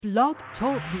Blog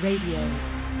Talk Radio.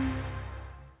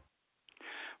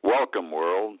 Welcome,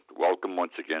 world. Welcome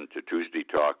once again to Tuesday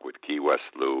Talk with Key West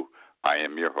Lou. I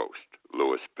am your host,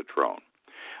 Louis Patrone.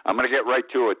 I'm going to get right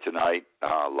to it tonight.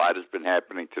 A lot has been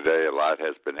happening today. A lot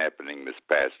has been happening this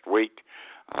past week.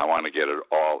 I want to get it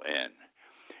all in.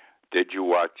 Did you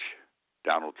watch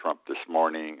Donald Trump this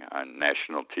morning on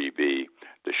national TV?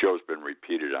 The show's been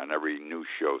repeated on every news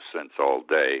show since all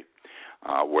day,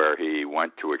 where he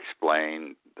went to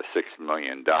explain the $6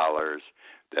 million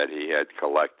that he had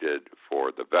collected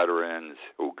for the veterans,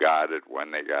 who got it,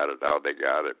 when they got it, how they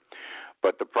got it.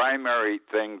 But the primary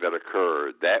thing that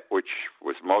occurred, that which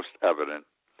was most evident,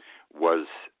 was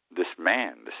this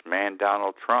man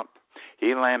Donald Trump.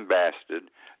 He lambasted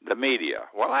the media.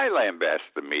 Well, I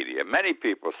lambast the media. Many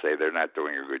people say they're not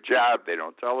doing a good job. They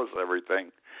don't tell us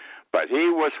everything. But he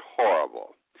was horrible.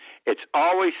 It's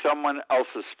always someone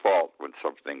else's fault when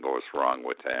something goes wrong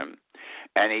with him.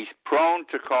 And he's prone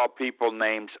to call people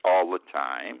names all the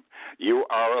time. You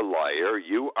are a liar.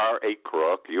 You are a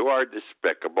crook. You are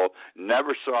despicable.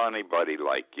 Never saw anybody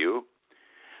like you.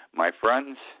 My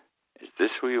friends, is this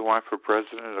who you want for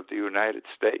President of the United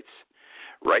States?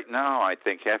 Right now, I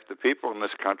think half the people in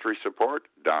this country support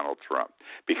Donald Trump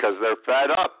because they're fed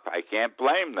up. I can't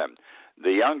blame them.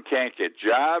 The young can't get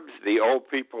jobs, the old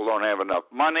people don't have enough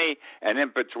money, and in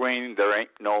between there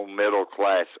ain't no middle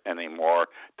class anymore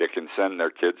that can send their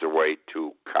kids away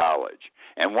to college.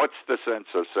 And what's the sense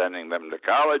of sending them to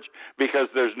college? Because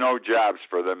there's no jobs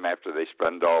for them after they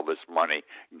spend all this money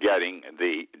getting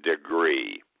the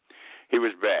degree. He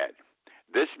was bad.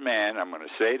 This man, I'm going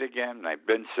to say it again, and I've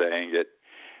been saying it,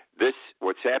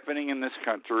 what's happening in this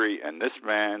country and this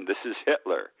man, this is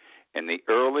Hitler in the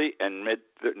early and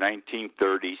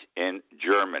mid-1930s in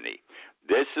Germany.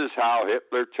 This is how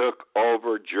Hitler took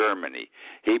over Germany.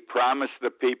 He promised the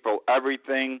people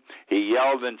everything. He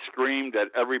yelled and screamed at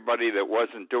everybody that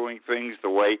wasn't doing things the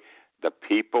way the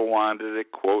people wanted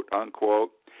it, quote,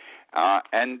 unquote.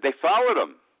 And they followed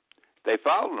him. They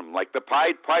followed him like the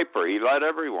Pied Piper. He led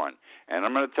everyone. And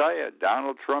I'm going to tell you,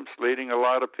 Donald Trump's leading a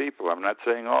lot of people. I'm not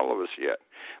saying all of us yet,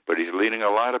 but he's leading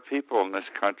a lot of people in this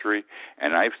country,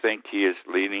 and I think he is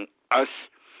leading us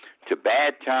to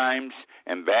bad times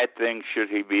and bad things should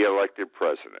he be elected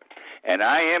president. And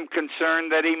I am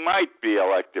concerned that he might be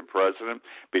elected president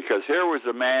because here was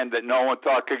a man that no one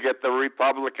thought could get the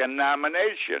Republican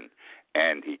nomination,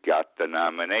 and he got the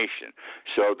nomination.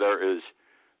 So there is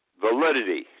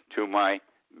validity to my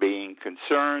being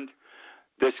concerned.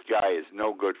 This guy is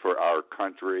no good for our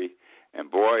country. And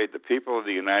boy, the people of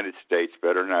the United States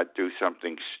better not do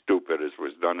something stupid as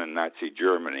was done in Nazi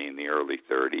Germany in the early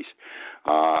 30s.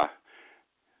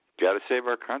 Got to save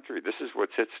our country. This is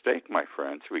what's at stake, my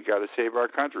friends. We got to save our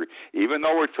country. Even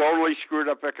though we're totally screwed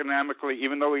up economically,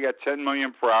 even though we got 10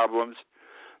 million problems,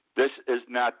 this is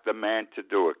not the man to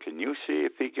do it. Can you see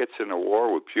if he gets in a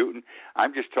war with Putin?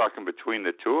 I'm just talking between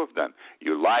the two of them.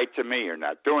 You lied to me. You're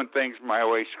not doing things my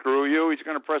way. Screw you. He's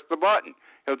going to press the button.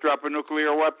 He'll drop a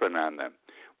nuclear weapon on them.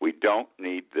 We don't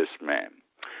need this man.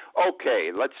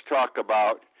 Okay, let's talk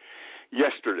about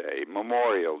yesterday,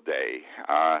 Memorial Day.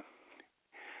 A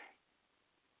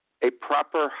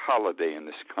proper holiday in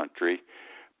this country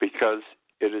because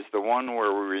it is the one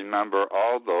where we remember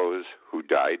all those who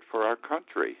died for our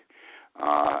country.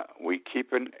 We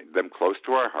keep them close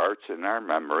to our hearts and our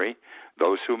memory,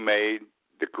 those who made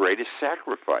the greatest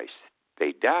sacrifice.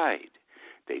 They died.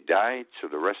 They died so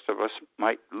the rest of us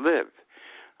might live.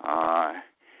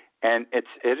 And it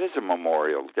is a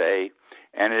Memorial Day,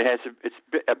 and it's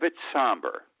a bit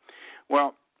somber.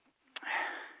 Well,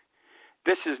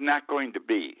 this is not going to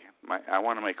be. I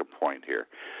want to make a point here.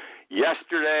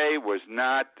 Yesterday was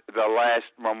not the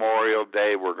last Memorial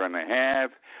Day we're going to have.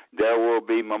 There will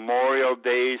be Memorial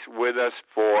Days with us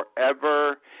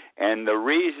forever, and the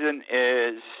reason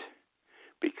is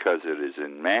because it is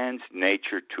in man's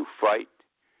nature to fight.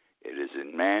 It is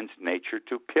in man's nature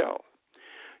to kill.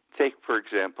 Take, for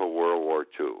example, World War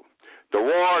II. The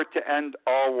war to end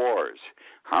all wars.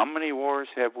 How many wars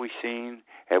have we seen,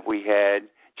 have we had,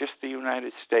 just the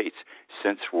United States,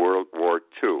 since World War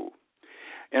II?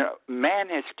 You know, man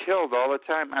has killed all the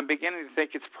time. I'm beginning to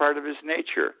think it's part of his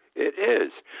nature. It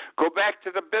is. Go back to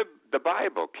the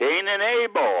Bible. Cain and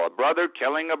Abel, a brother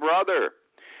killing a brother.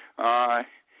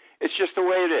 It's just the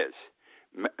way it is.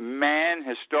 Man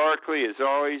historically has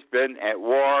always been at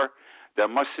war. There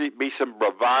must be some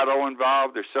bravado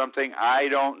involved or something. I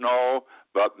don't know,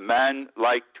 but men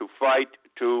like to fight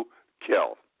to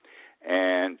kill.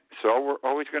 And so we're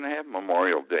always going to have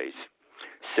Memorial Days.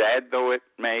 Sad though it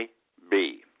may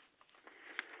be.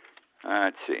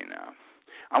 Let's see now.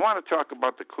 I want to talk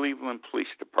about the Cleveland Police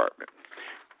Department.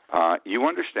 You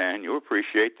understand, you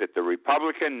appreciate that the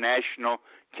Republican National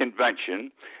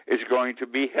Convention is going to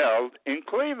be held in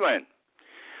Cleveland.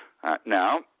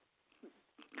 Now,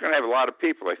 you're going to have a lot of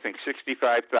people. I think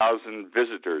 65,000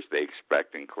 visitors they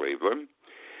expect in Cleveland.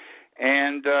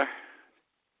 And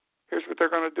here's what they're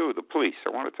going to do, the police. I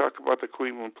want to talk about the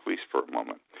Cleveland police for a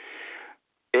moment.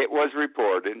 It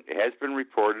has been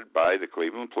reported by the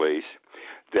Cleveland police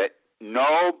that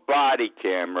no body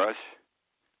cameras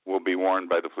will be worn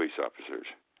by the police officers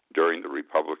during the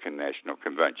Republican National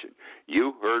Convention.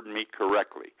 You heard me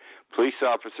correctly. Police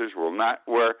officers will not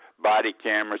wear body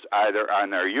cameras either on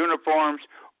their uniforms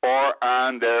or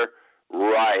on their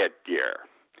riot gear.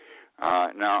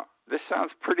 Now, this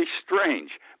sounds pretty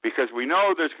strange because we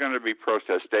know there's going to be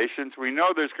protestations. We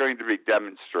know there's going to be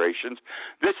demonstrations.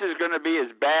 This is going to be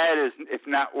as bad as, if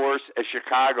not worse, as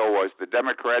Chicago was, the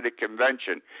Democratic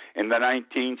Convention in the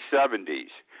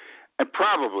 1970s. And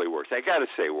probably worse. I got to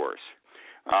say worse.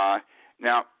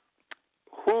 Now,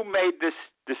 who made this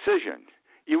decision?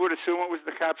 You would assume it was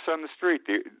the cops on the street,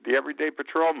 the everyday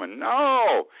patrolmen.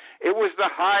 No, it was the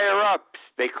higher-ups.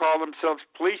 They call themselves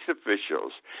police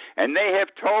officials, and they have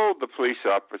told the police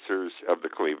officers of the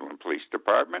Cleveland Police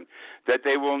Department that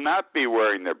they will not be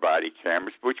wearing their body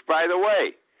cameras, which, by the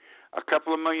way, a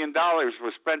couple of $1 million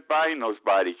was spent buying those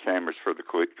body cameras for the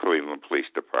Cleveland Police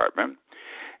Department.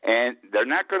 And they're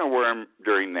not going to wear them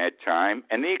during that time.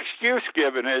 And the excuse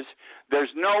given is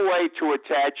there's no way to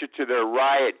attach it to their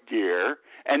riot gear,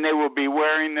 and they will be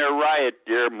wearing their riot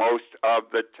gear most of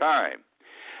the time.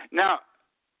 Now,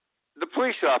 the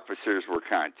police officers were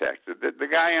contacted, the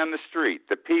guy on the street,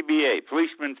 the PBA,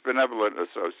 Policemen's Benevolent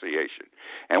Association.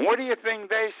 And what do you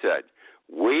think they said?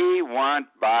 We want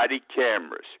body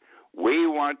cameras. We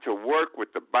want to work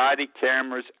with the body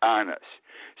cameras on us.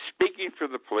 Speaking for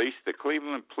the police, the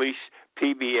Cleveland Police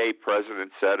PBA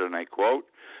president said, and I quote,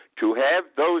 "To have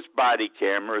those body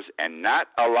cameras and not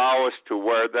allow us to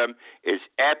wear them is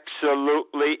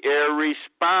absolutely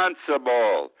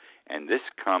irresponsible." And this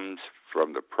comes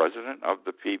from the president of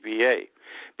the PBA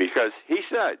because he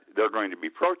said there are going to be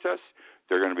protests,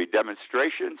 there are going to be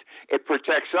demonstrations. It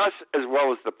protects us as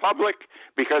well as the public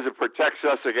because it protects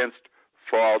us against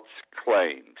false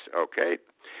claims, okay?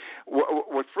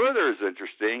 What further is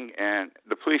interesting, and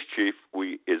the police chief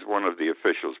is one of the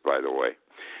officials, by the way.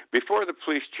 Before the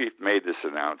police chief made this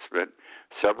announcement,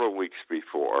 several weeks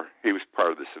before, he was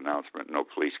part of this announcement, no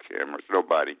police cameras, no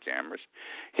body cameras,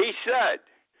 he said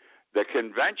the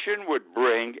convention would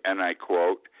bring, and I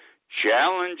quote,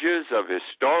 challenges of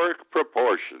historic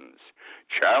proportions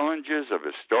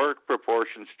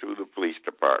to the police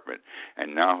department.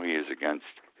 And now he is against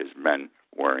his men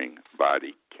wearing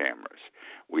body cameras.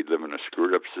 We live in a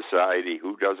screwed-up society.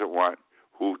 Who doesn't want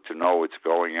who to know what's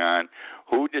going on?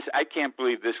 I can't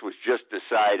believe this was just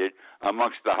decided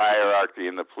amongst the hierarchy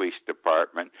in the police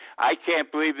department. I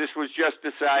can't believe this was just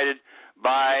decided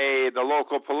by the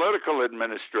local political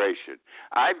administration.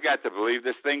 I've got to believe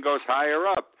this thing goes higher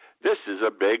up. This is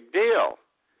a big deal.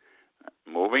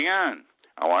 Moving on,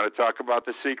 I want to talk about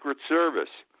the Secret Service.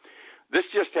 This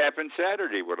just happened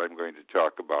Saturday, what I'm going to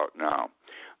talk about now.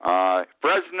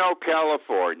 Fresno,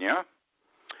 California,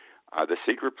 the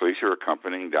secret police are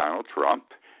accompanying Donald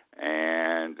Trump,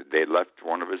 and they left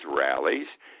one of his rallies,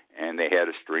 and they had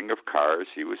a string of cars.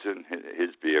 He was in his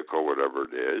vehicle, whatever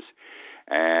it is,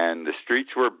 and the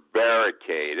streets were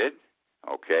barricaded,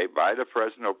 okay, by the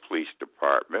Fresno Police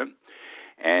Department.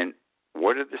 And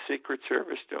what did the Secret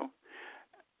Service do?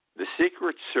 The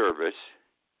Secret Service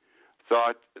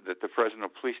thought that the Fresno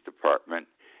Police Department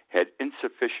had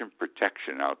insufficient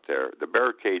protection out there. The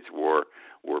barricades were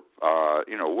wood,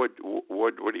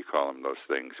 what do you call them, those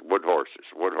things? Wood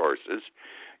horses,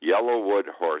 yellow wood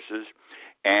horses.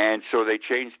 And so they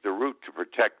changed the route to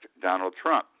protect Donald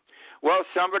Trump. Well,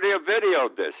 somebody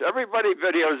videoed this. Everybody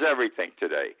videos everything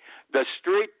today. The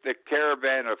street, the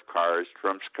caravan of cars,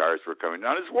 Trump's cars were coming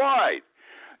down, is wide.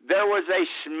 There was a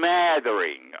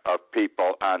smattering of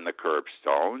people on the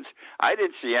curbstones. I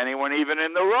didn't see anyone even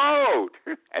in the road.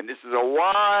 And this is a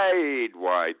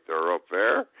wide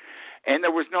thoroughfare. And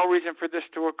there was no reason for this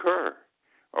to occur.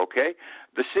 Okay?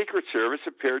 The Secret Service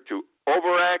appeared to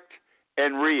overact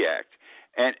and react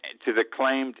and to the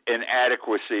claimed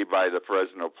inadequacy by the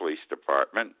Fresno Police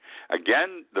Department.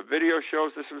 Again, the video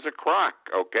shows this was a crock,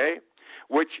 okay?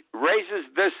 Which raises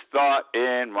this thought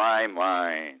in my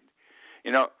mind.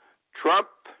 You know, Trump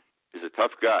is a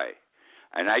tough guy,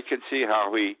 and I can see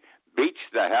how he beats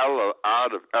the hell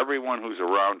out of everyone who's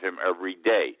around him every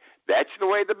day. That's the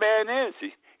way the man is.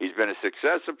 He's been a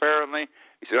success, apparently.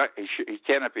 He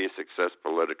cannot be a success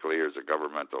politically or as a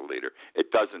governmental leader. It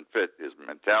doesn't fit his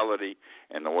mentality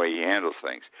and the way he handles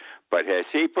things. But has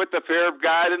he put the fear of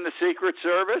God in the Secret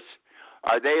Service?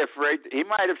 Are they afraid? He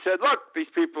might have said, look, these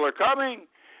people are coming.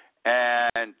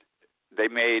 And they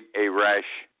made a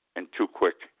rash and too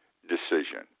quick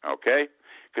decision, okay?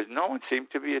 Because no one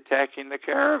seemed to be attacking the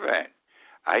caravan.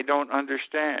 I don't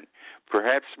understand.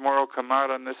 Perhaps more will come out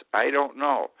on this. I don't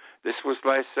know. This was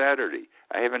last Saturday.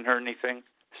 I haven't heard anything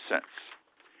since.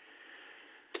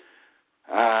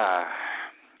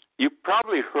 You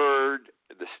probably heard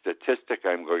the statistic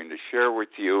I'm going to share with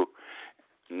you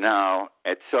now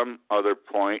at some other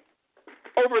point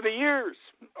over the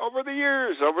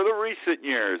recent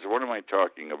years. What am I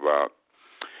talking about?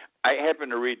 I happened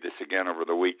to read this again over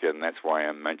the weekend. That's why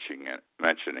I'm mentioning it.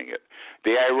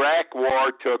 The Iraq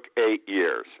War took 8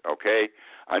 years, okay?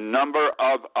 A number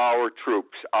of our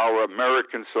troops, our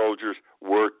American soldiers,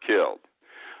 were killed.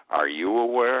 Are you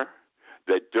aware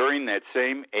that during that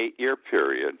same 8-year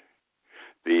period,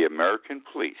 the American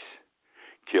police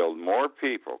killed more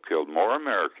people, killed more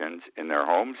Americans in their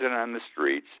homes and on the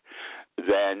streets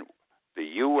than the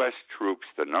U.S. troops,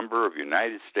 the number of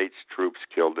United States troops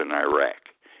killed in Iraq?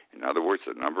 In other words,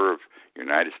 the number of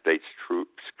United States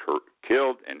troops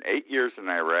killed in 8 years in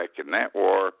Iraq in that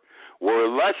war were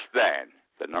less than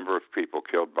the number of people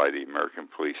killed by the American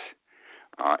police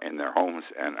in their homes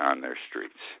and on their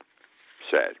streets.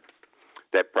 Sad.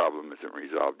 That problem isn't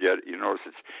resolved yet. You notice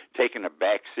it's taken a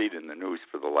back seat in the news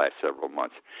for the last several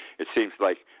months. It seems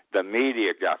like the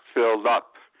media got filled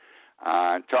up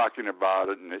talking about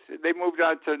it, and they moved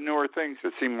on to newer things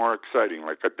that seem more exciting,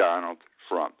 like a Donald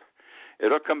Trump.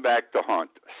 It'll come back to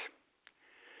haunt us.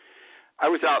 I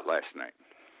was out last night,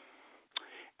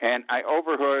 and I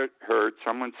overheard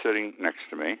someone sitting next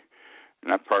to me,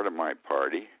 not part of my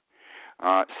party,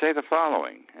 say the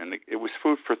following, and it was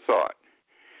food for thought.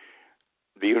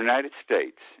 The United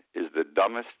States is the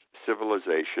dumbest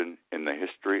civilization in the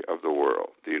history of the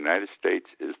world. The United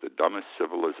States is the dumbest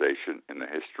civilization in the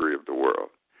history of the world.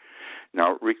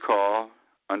 Now, recall,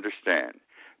 understand,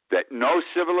 that no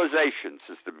civilization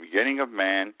since the beginning of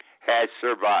man has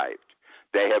survived.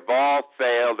 They have all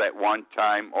failed at one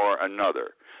time or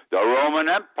another. The Roman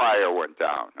Empire went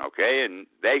down, okay, and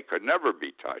they could never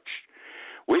be touched.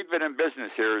 We've been in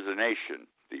business here as a nation,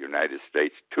 the United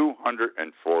States,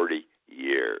 240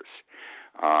 years.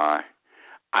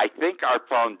 I think our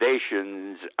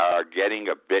foundations are getting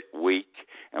a bit weak,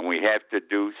 and we have to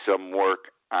do some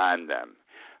work on them.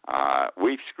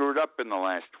 We've screwed up in the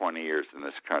last 20 years in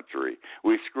this country.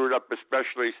 We've screwed up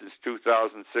especially since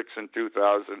 2006 and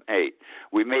 2008.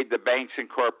 We made the banks and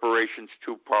corporations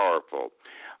too powerful.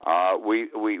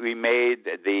 We made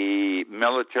the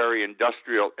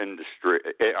military-industrial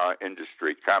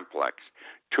industry complex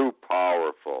too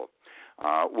powerful.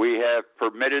 We have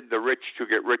permitted the rich to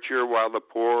get richer while the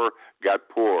poor got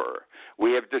poorer.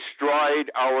 We have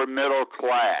destroyed our middle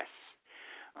class.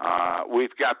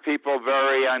 We've got people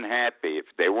very unhappy. If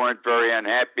they weren't very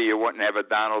unhappy, you wouldn't have a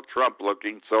Donald Trump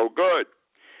looking so good.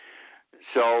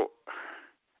 So,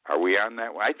 are we on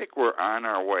that way? I think we're on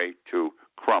our way to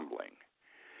crumbling.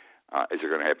 Is it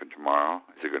going to happen tomorrow?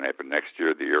 Is it going to happen next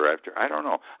year, the year after? I don't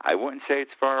know. I wouldn't say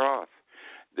it's far off.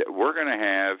 We're going to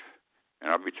have, and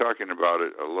I'll be talking about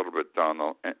it a little bit down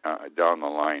the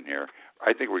line here.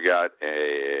 I think we got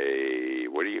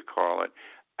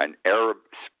an Arab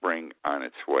Spring on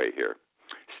its way here.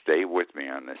 Stay with me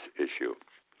on this issue.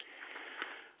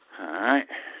 All right.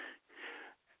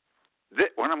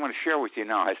 What I'm going to share with you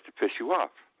now has to piss you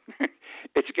off.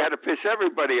 It's got to piss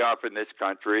everybody off in this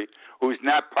country who's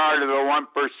not part of the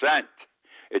 1%.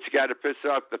 It's got to piss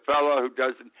off the fellow who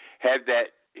doesn't have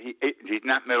that. He's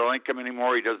not middle income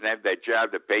anymore. He doesn't have that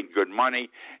job that paid good money.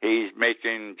 He's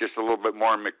making just a little bit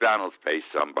more than McDonald's pays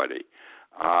somebody.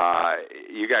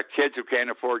 You got kids who can't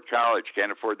afford college,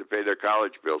 can't afford to pay their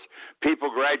college bills. People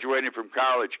graduating from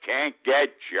college can't get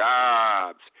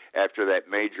jobs after that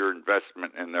major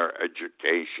investment in their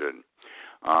education.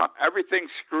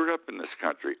 Everything's screwed up in this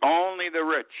country. Only the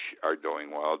rich are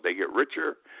doing well. They get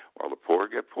richer while the poor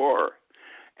get poorer.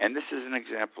 And this is an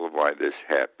example of why this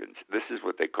happens. This is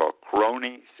what they call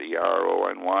crony,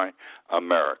 C-R-O-N-Y,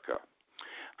 America.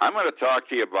 I'm going to talk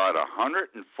to you about $146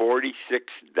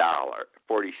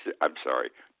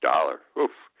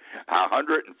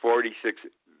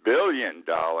 billion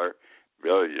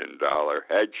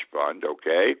hedge fund,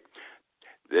 okay?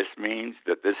 This means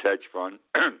that this hedge fund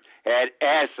had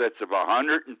assets of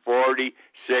 $146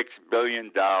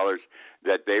 billion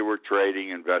that they were trading,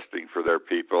 investing for their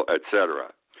people,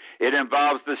 etc. It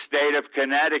involves the state of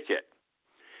Connecticut.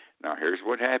 Now, here's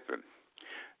what happened.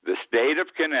 The state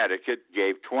of Connecticut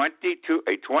gave a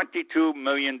 $22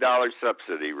 million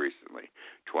subsidy recently.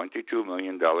 $22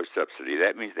 million subsidy.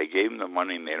 That means they gave them the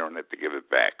money and they don't have to give it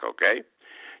back, okay,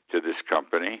 to this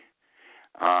company.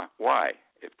 Why?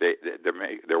 If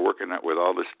they're working with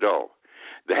all this dough.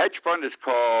 The hedge fund is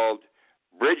called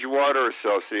Bridgewater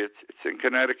Associates. It's in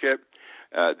Connecticut.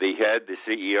 The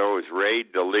CEO is Ray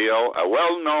Dalio, a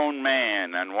well-known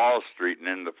man on Wall Street and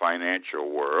in the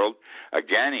financial world.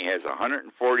 Again, he has $146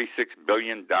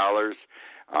 billion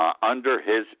under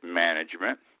his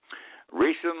management.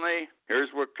 Recently, here's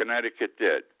what Connecticut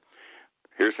did.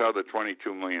 Here's how the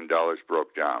 $22 million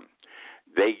broke down.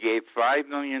 They gave $5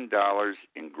 million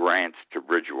in grants to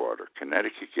Bridgewater.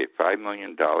 Connecticut gave $5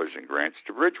 million in grants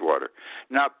to Bridgewater.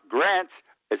 Now, grants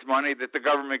is money that the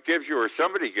government gives you or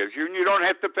somebody gives you, and you don't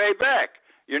have to pay back.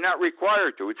 You're not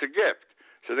required to. It's a gift.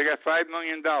 So they got $5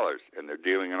 million, and they're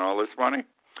dealing in all this money.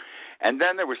 And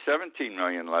then there was $17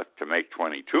 million left to make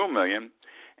 $22 million,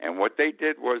 and what they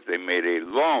did was they made a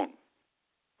loan,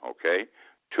 okay,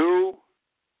 to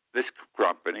this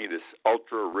company, this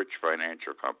ultra-rich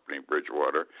financial company,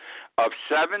 Bridgewater, of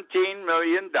 $17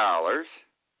 million,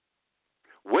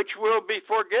 which will be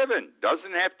forgiven.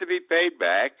 Doesn't have to be paid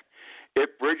back if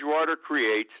Bridgewater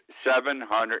creates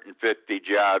 750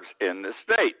 jobs in the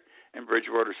state. And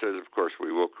Bridgewater says, of course,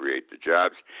 we will create the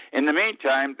jobs. In the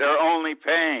meantime,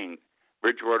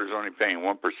 Bridgewater's only paying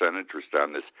 1% interest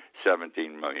on this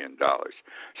 $17 million.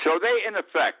 So they, in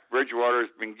effect, Bridgewater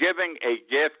has been giving a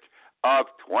gift of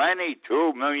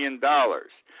 $22 million.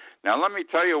 Now, let me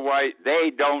tell you why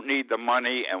they don't need the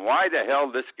money and why the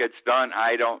hell this gets done,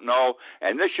 I don't know.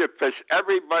 And this should piss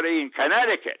everybody in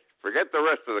Connecticut, forget the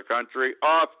rest of the country,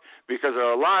 off, because there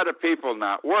are a lot of people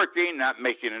not working, not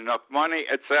making enough money,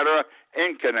 etc.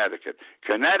 in Connecticut.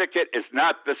 Connecticut is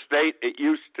not the state it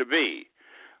used to be.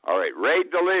 All right, Ray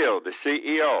Dalio, the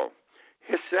CEO,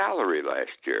 his salary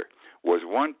last year was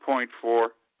 $1.4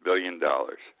 billion.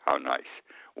 How nice.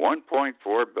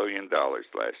 $1.4 billion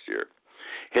last year.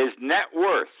 His net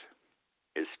worth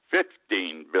is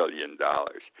 $15 billion.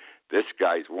 This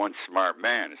guy's one smart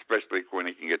man, especially when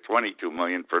he can get $22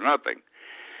 million for nothing.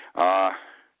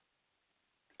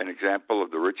 An example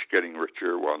of the rich getting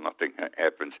richer while nothing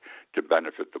happens to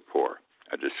benefit the poor.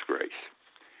 A disgrace.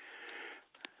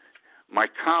 My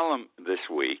column this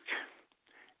week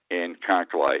in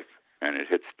Conk Life, and it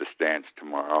hits the stands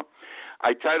tomorrow,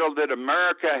 I titled it,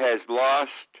 America Has Lost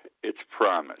Its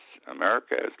Promise.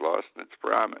 America has lost its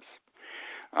promise.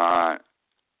 I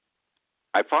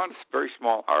found a very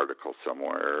small article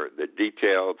somewhere that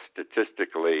detailed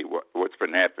statistically what's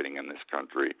been happening in this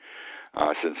country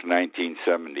since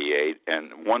 1978.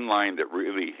 And one line that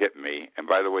really hit me, and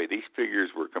by the way, these figures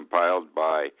were compiled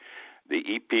by the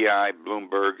EPI,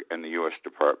 Bloomberg, and the U.S.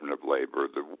 Department of Labor.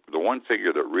 The one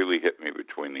figure that really hit me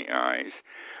between the eyes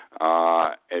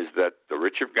is that the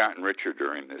rich have gotten richer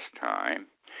during this time,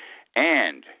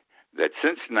 and that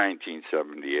since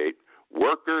 1978,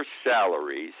 worker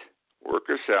salaries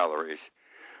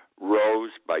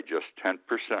rose by just 10%.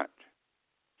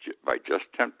 By just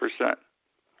 10%.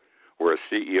 Whereas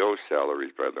CEO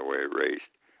salaries, by the way,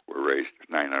 were raised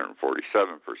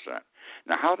 947%.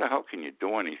 Now, how the hell can you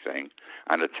do anything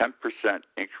on a 10%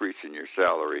 increase in your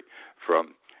salary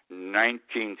from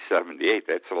 1978?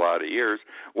 That's a lot of years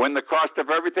when the cost of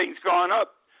everything's gone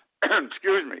up.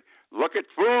 Excuse me. Look at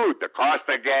food, the cost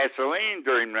of gasoline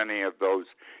during many of those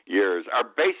years. Our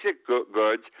basic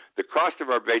goods, the cost of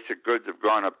our basic goods have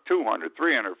gone up 200,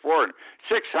 300, 400,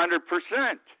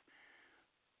 600%.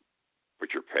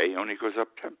 But your pay only goes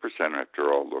up 10%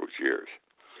 after all those years.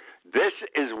 This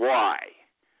is why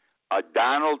a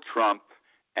Donald Trump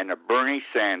and a Bernie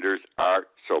Sanders are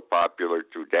so popular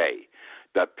today.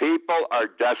 The people are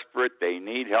desperate. They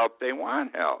need help. They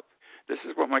want help. This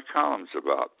is what my column's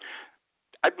about.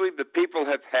 I believe the people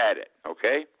have had it,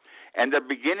 okay? And they're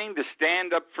beginning to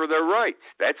stand up for their rights.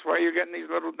 That's why you're getting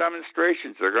these little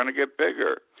demonstrations. They're going to get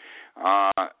bigger.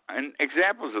 And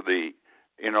examples of the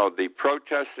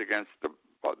protests against the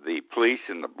police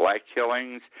and the black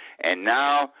killings, and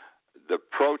now the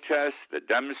protests, the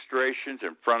demonstrations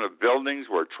in front of buildings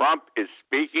where Trump is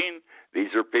speaking.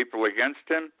 These are people against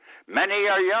him. Many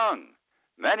are young.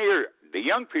 The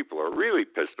young people are really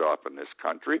pissed off in this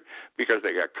country because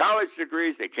they got college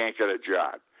degrees, they can't get a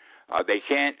job.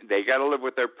 They got to live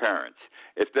with their parents.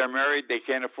 If they're married, they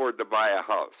can't afford to buy a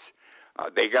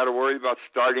house. They got to worry about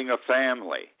starting a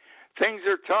family. Things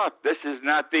are tough. This is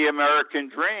not the American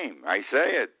dream. I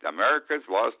say it. America's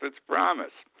lost its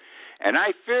promise. And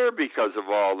I fear because of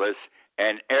all this,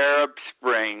 an Arab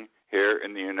Spring here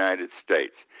in the United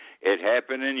States. It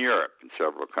happened in Europe in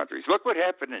several countries. Look what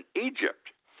happened in Egypt.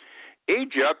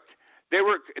 Egypt,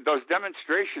 those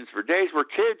demonstrations for days were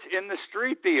kids in the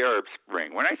street, the Arab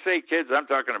Spring. When I say kids, I'm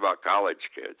talking about college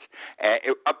kids,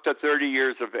 up to 30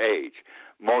 years of age.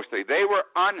 Mostly, they were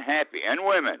unhappy, and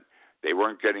women. They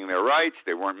weren't getting their rights.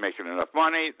 They weren't making enough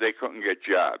money. They couldn't get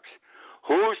jobs.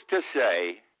 Who's to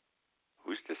say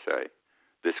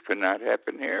this could not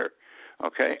happen here?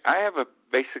 Okay, I have a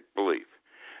basic belief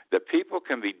that people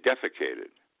can be defecated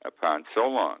upon so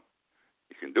long.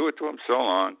 You can do it to them so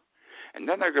long, and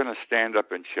then they're going to stand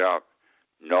up and shout,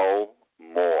 no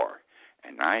more.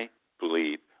 And I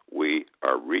believe we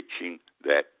are reaching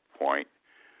that point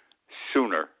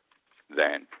sooner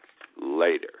than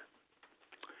later.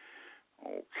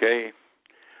 Okay,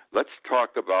 let's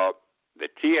talk about the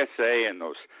TSA and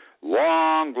those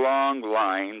long, long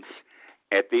lines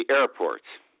at the airports.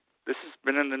 This has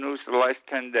been in the news for the last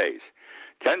 10 days.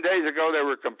 10 days ago, they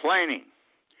were complaining.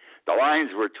 The lines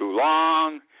were too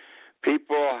long.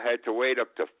 People had to wait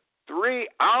up to 3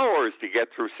 hours to get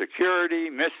through security.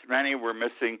 Many were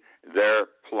missing their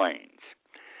planes.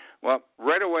 Well,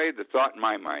 right away, the thought in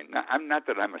my mind, not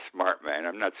that I'm a smart man,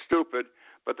 I'm not stupid,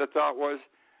 but the thought was,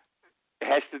 it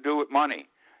has to do with money.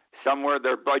 Somewhere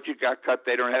their budget got cut,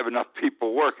 they don't have enough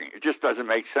people working. It just doesn't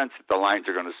make sense that the lines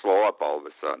are going to slow up all of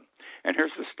a sudden. And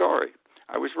here's the story.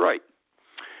 I was right.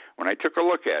 When I took a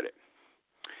look at it,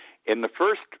 in the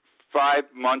first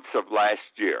 5 months of last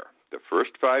year,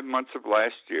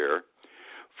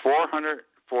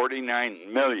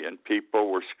 449 million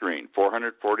people were screened.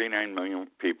 449 million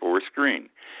people were screened.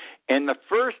 In the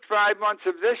first 5 months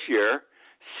of this year,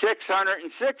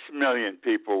 606 million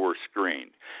people were screened.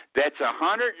 That's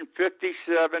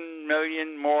 157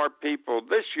 million more people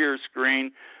this year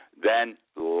screened than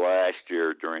last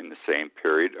year during the same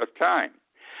period of time.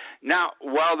 Now,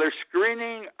 while they're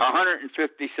screening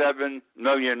 157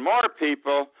 million more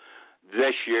people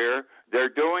this year, they're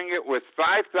doing it with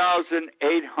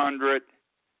 5,800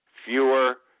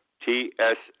 fewer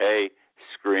TSA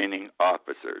screening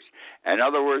officers. In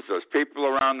other words, those people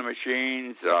around the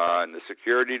machines and the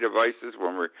security devices,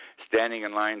 when we're standing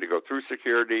in line to go through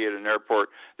security at an airport,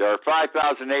 there are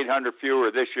 5,800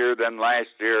 fewer this year than last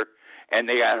year, and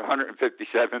they got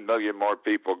 157 million more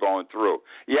people going through.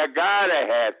 You got to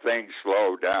have things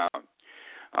slow down.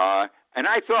 And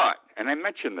I thought, and I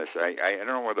mentioned this, I don't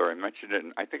know whether I mentioned it,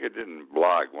 I think I did in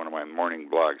blog, one of my morning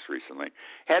blogs recently,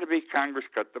 had to be Congress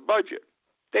cut the budget.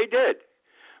 They did.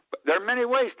 But there are many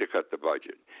ways to cut the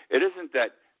budget. It isn't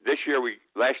that last year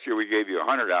we gave you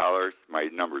 $100. My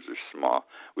numbers are small.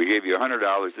 We gave you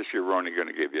 $100. This year we're only going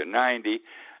to give you $90.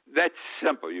 That's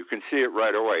simple. You can see it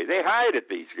right away. They hide it,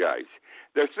 these guys.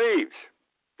 They're thieves.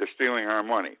 They're stealing our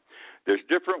money. There's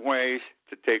different ways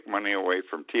to take money away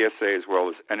from TSA as well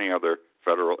as any other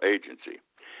federal agency.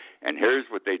 And here's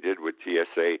what they did with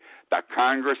TSA, the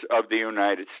Congress of the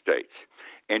United States.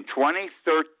 In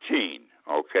 2013,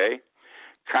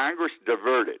 Congress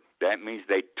diverted. That means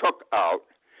they took out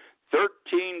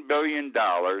 $13 billion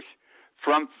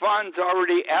from funds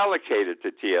already allocated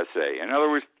to TSA. In other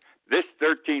words, this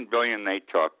 $13 billion they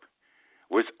took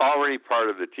was already part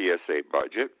of the TSA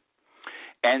budget,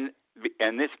 and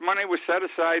this money was set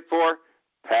aside for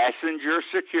passenger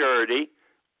security,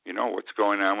 you know what's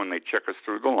going on when they check us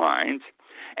through the lines,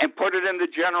 and put it in the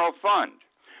general fund.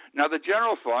 Now, the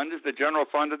general fund is the general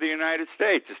fund of the United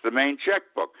States. It's the main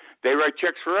checkbook. They write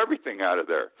checks for everything out of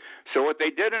there. So what they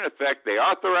did, in effect, they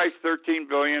authorized $13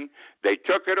 billion, they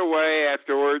took it away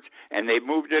afterwards, and they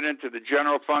moved it into the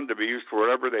general fund to be used for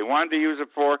whatever they wanted to use it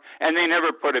for, and they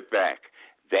never put it back.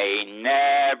 They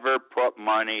never put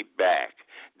money back.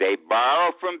 They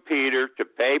borrow from Peter to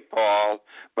pay Paul,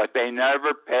 but they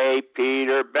never pay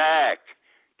Peter back.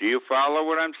 Do you follow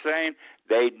what I'm saying?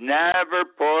 They never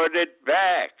put it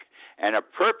back. And a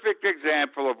perfect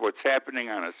example of what's happening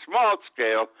on a small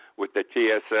scale with the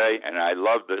TSA, and I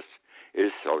love this,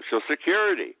 is Social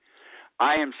Security.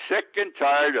 I am sick and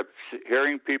tired of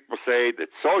hearing people say that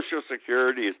Social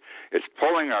Security is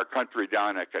pulling our country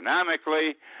down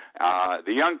economically.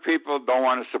 The young people don't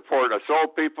want to support us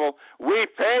old people. We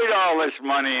paid all this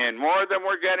money in, more than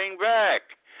we're getting back.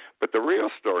 But the real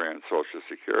story on Social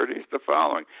Security is the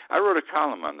following. I wrote a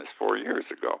column on this 4 years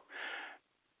ago.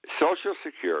 Social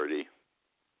Security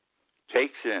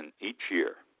takes in each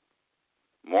year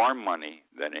more money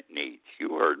than it needs.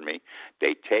 You heard me.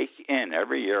 They take in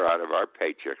every year out of our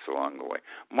paychecks along the way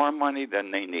more money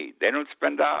than they need. They don't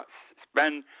spend out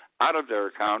of their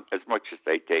account as much as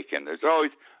they take in. There's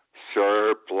always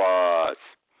surplus.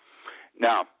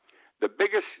 Now, the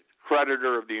biggest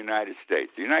creditor of the United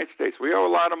States? The United States, we owe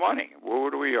a lot of money.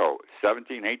 What do we owe?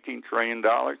 $17, $18 trillion?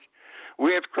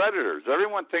 We have creditors.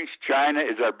 Everyone thinks China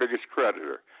is our biggest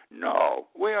creditor. No,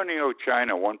 we only owe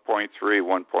China $1.3,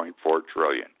 $1.4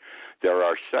 trillion. They're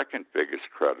our second biggest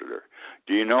creditor.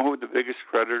 Do you know who the biggest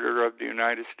creditor of the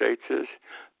United States is?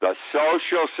 The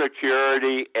Social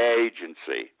Security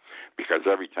Agency. Because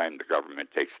every time the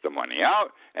government takes the money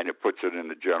out and it puts it in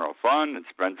the general fund and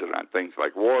spends it on things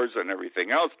like wars and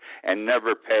everything else and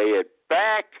never pay it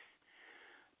back,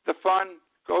 the fund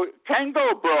can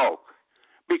go broke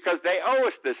because they owe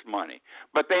us this money.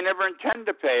 But they never intend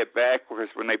to pay it back because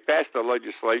when they passed the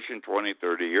legislation 20,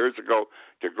 30 years ago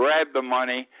to grab the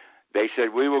money, they said,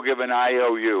 we will give an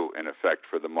IOU, in effect,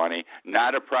 for the money,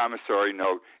 not a promissory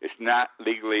note. It's not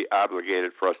legally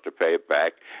obligated for us to pay it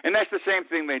back. And that's the same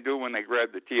thing they do when they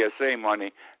grab the TSA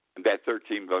money, that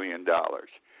 $13 billion.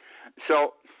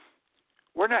 So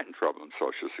we're not in trouble in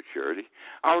Social Security.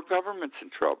 Our government's in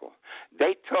trouble.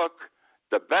 They took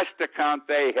the best account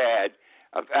they had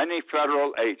of any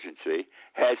federal agency,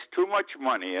 has too much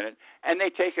money in it, and they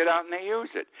take it out and they use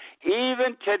it.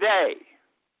 Even today,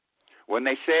 when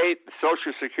they say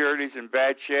Social Security's in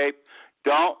bad shape,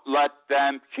 don't let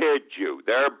them kid you.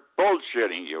 They're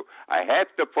bullshitting you. I have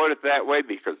to put it that way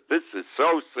because this is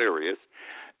so serious.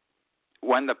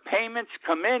 When the payments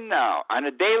come in now on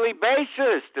a daily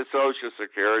basis to Social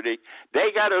Security,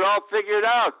 they got it all figured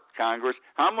out, Congress,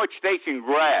 how much they can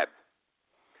grab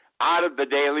out of the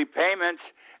daily payments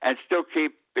and still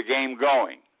keep the game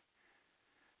going.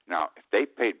 Now, if they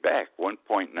paid back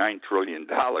 $1.9 trillion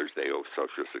they owe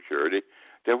Social Security,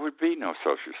 there would be no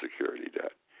Social Security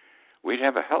debt. We'd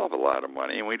have a hell of a lot of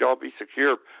money, and we'd all be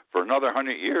secure for another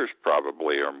 100 years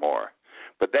probably or more.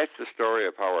 But that's the story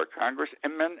of how our Congress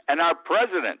and our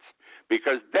presidents,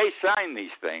 because they sign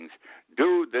these things,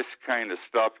 do this kind of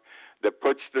stuff that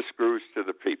puts the screws to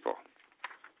the people.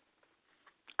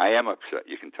 I am upset.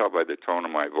 You can tell by the tone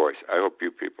of my voice. I hope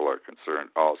you people are concerned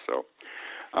also.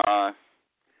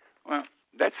 Well,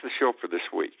 that's the show for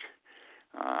this week.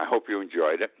 I hope you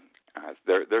enjoyed it.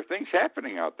 There are things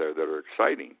happening out there that are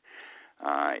exciting.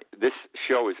 This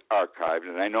show is archived,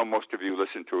 and I know most of you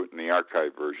listen to it in the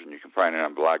archive version. You can find it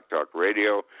on Blog Talk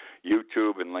Radio,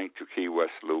 YouTube, and link to Key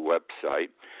West Lou website.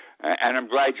 And I'm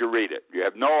glad you read it. You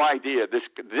have no idea. This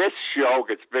show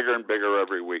gets bigger and bigger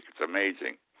every week. It's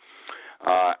amazing.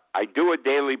 I do a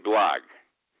daily blog.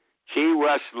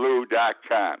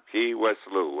 KeyWestLou.com,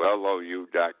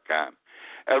 KeyWestLou.com.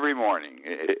 Every morning.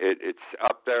 It's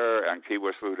up there on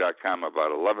KeyWestLou.com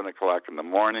about 11 o'clock in the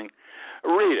morning.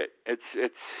 Read it.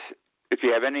 It's if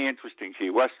you have any interest in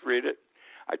Key West, read it.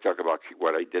 I talk about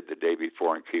what I did the day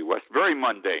before in Key West. Very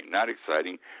mundane, not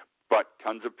exciting, but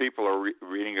tons of people are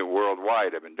reading it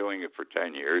worldwide. I've been doing it for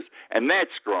 10 years, and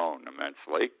that's grown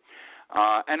immensely.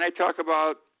 And I talk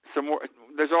about some more.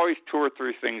 There's always 2 or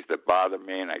 3 things that bother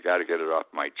me, and I got to get it off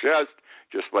my chest,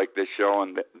 just like this show,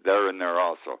 and they're in there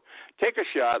also. Take a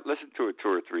shot, listen to it 2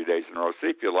 or 3 days in a row, see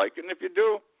if you like it, and if you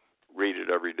do, read it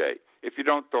every day. If you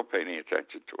don't pay any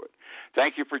attention to it.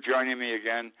 Thank you for joining me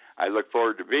again. I look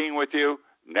forward to being with you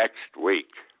next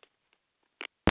week.